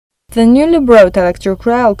The newly brought electric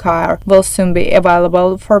rail car will soon be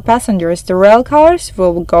available for passengers. The rail cars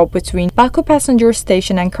will go between Baku passenger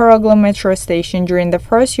station and Koroghlu metro station during the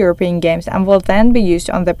first European Games and will then be used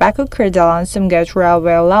on the Baku-Kırdalan-Sumgat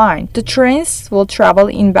railway line. The trains will travel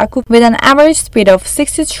in Baku with an average speed of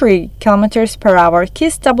 63 km per hour.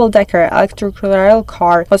 KISS double-decker electric rail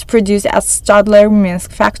car was produced at Stadler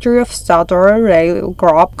Minsk factory of Stadler Rail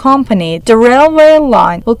Group Company. The railway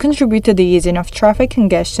line will contribute to the easing of traffic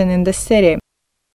congestion in the city.